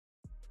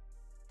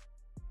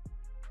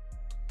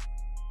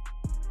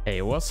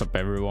Hey, what's up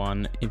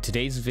everyone? In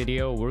today's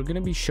video, we're going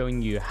to be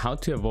showing you how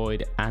to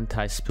avoid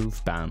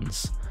anti-spoof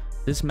bans.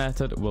 This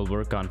method will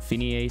work on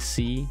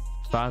FiveM,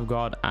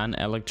 FiveGod and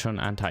Electron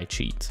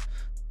anti-cheat.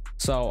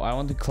 So I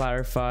want to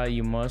clarify,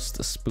 you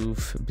must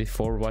spoof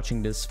before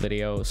watching this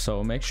video,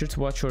 so make sure to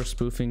watch your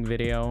spoofing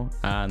video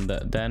and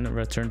then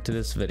return to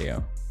this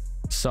video.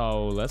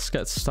 So let's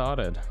get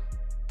started.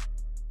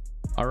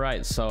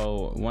 Alright,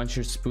 so once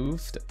you're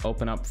spoofed,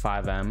 open up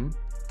FiveM,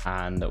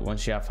 and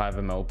once you have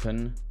FiveM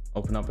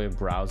open up a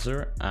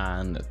browser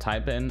and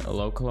type in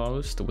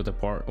localhost with the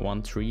port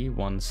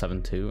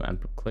 13172 and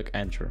click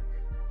enter.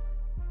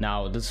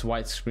 Now this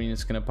white screen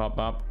is going to pop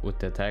up with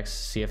the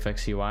text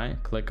CFX UI.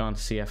 Click on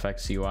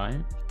CFX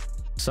UI.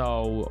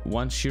 So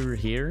once you're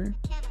here,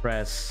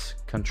 press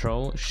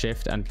Ctrl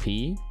Shift and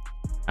P,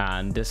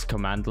 and this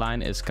command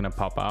line is going to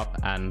pop up,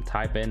 and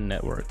type in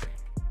network.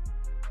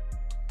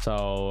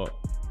 So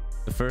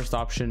the first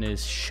option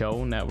is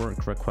show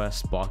network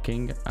request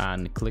blocking,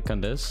 and click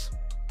on this.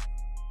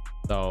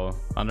 So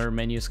another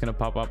menu is going to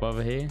pop up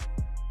over here.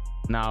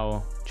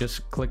 Now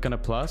just click on a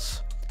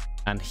plus,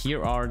 and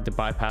here are the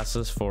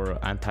bypasses for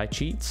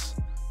anti-cheats.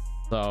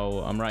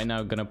 So I'm right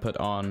now going to put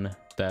on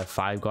the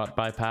FiveGod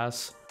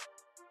bypass.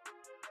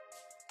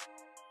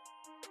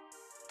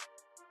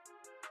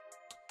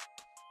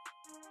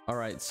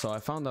 Alright, so I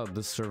found out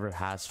this server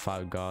has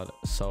FiveGod,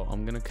 so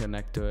I'm going to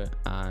connect to it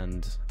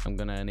and I'm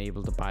going to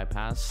enable the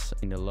bypass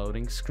in the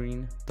loading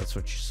screen. That's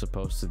what you're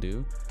supposed to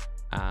do.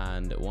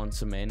 And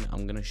once I'm in,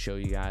 I'm gonna show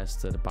you guys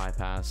that the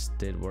bypass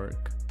did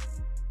work.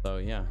 So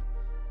yeah.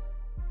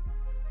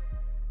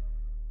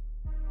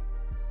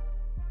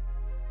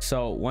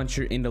 So once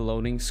you're in the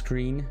loading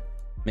screen,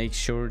 make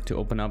sure to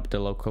open up the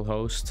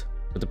localhost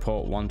with the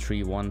port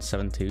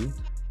 13172.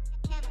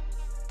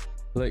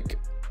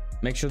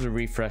 Make sure to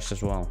refresh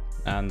as well,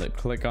 and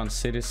click on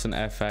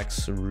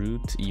CitizenFX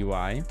root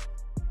UI.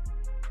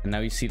 And now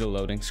you see the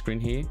loading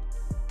screen here.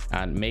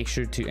 And make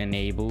sure to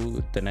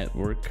enable the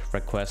network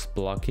request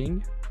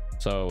blocking,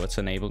 so it's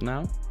enabled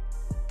now.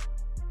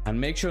 And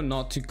make sure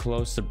not to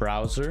close the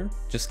browser,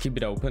 just keep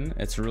it open.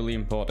 It's really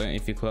important.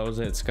 If you close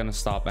it, it's gonna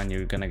stop and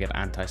you're gonna get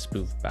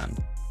anti-spoof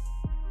banned.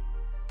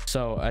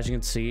 So as you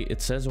can see,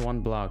 it says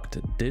one blocked.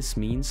 This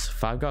means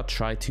FiveGod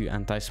tried to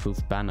anti-spoof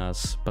ban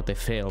us, but they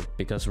failed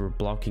because we're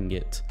blocking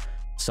it.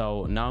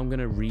 So now I'm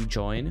gonna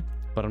rejoin,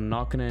 but I'm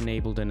not gonna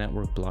enable the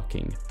network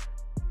blocking.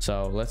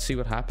 So let's see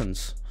what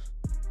happens.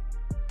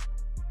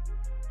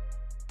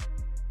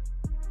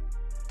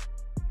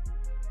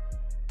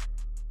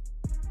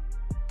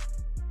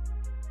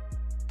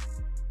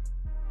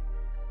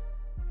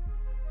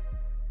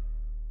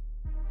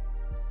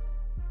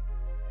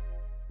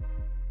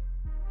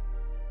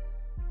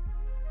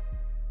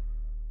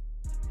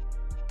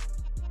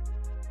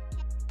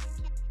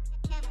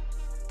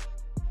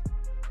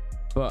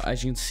 But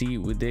as you can see,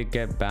 we did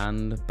get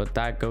banned, but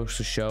that goes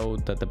to show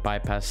that the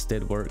bypass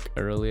did work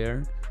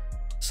earlier.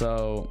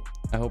 So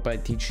I hope I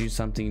teach you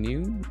something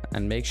new,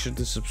 and make sure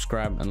to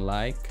subscribe and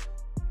like.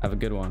 Have a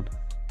good one.